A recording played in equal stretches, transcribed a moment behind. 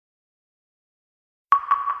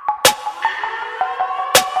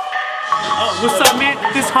What's up, man?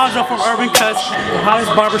 This is Hanjo from Urban Cutz, the hottest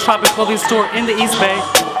barbershop and clothing store in the East Bay.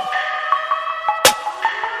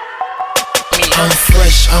 I'm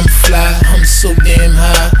fresh, I'm fly, I'm so damn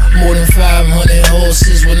high. More than 500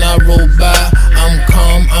 horses when I roll by. I'm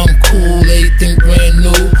calm, I'm cool, everything brand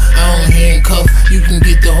new. I don't handcuff, you can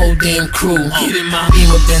get the whole damn crew. Get in my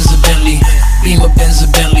Beamer, Benz, a Bentley. Beamer, Benz, a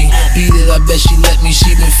Bentley. Beat it, I bet she let me.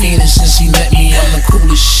 She been fiending since she met me. I'm the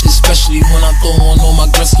coolest shit, especially when I throw on all my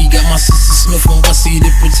Gretzky. Got my sister Smith and Wessie to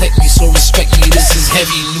protect me, so respect me. This is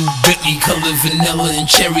heavy, new Bentley, color vanilla and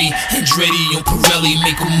cherry. Andretti and Pirelli,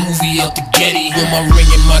 make a movie out the Getty. With my ring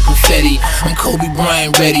and my confetti, I'm Kobe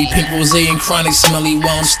Bryant ready. Pink rose and chronic smelly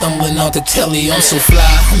while I'm stumbling out the telly. I'm so fly,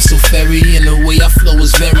 I'm so fairy, and the way I flow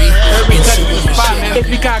is very If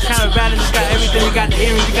you got kind of balance, you got everything. You got the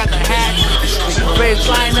earrings, you got the hat, braids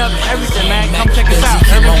flying up, everything, man. Come check us out.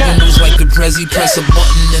 My windows like the Prezi, press a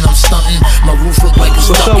button and I'm stunting. My roof look like a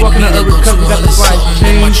So welcome to Urban Cutz. We got the price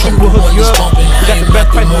change. We'll hook you up. We got the best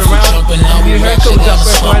prices around. If you heard, so we got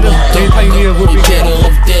best riders. Anytime you need a whip, we get it.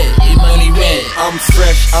 I'm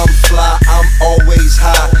fresh, I'm fly, I'm always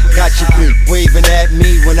high. Got your bitch waving at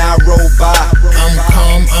me when I roll by. I'm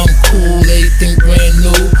calm, I'm cool, everything brand new.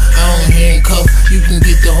 I don't handcuff, you can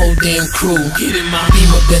get the whole damn crew. Get in my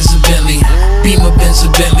Beamer, Benz, a Bentley. Beamer, Benz, a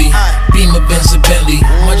Bentley. Beamer, Benz, a Bentley.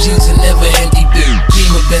 My jeans are never empty.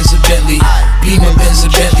 Beamer, Benz, a Bentley. Beamer, Benz, a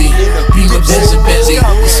Bentley. Beamer, Benz, a Bentley.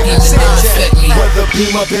 The scheme don't affect me. Whether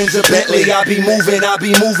Beamer, Benz, a Bentley, I be moving,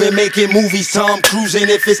 making movies. Tom cruising.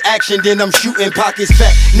 If it's action, then I'm shooting. Pockets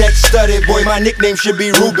fat, neck studded. Boy, my nickname should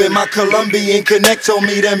be Ruben. My Colombian connect told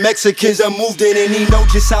me that Mexicans are moved in, and he know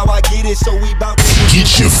just how I get it. So we bout to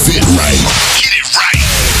get your fit right. Get it right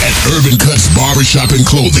at Urban Cutz Barbershop and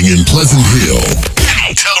Clothing in Pleasant Hill.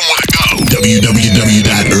 Tell them where to go.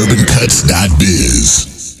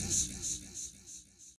 www.urbancutz.biz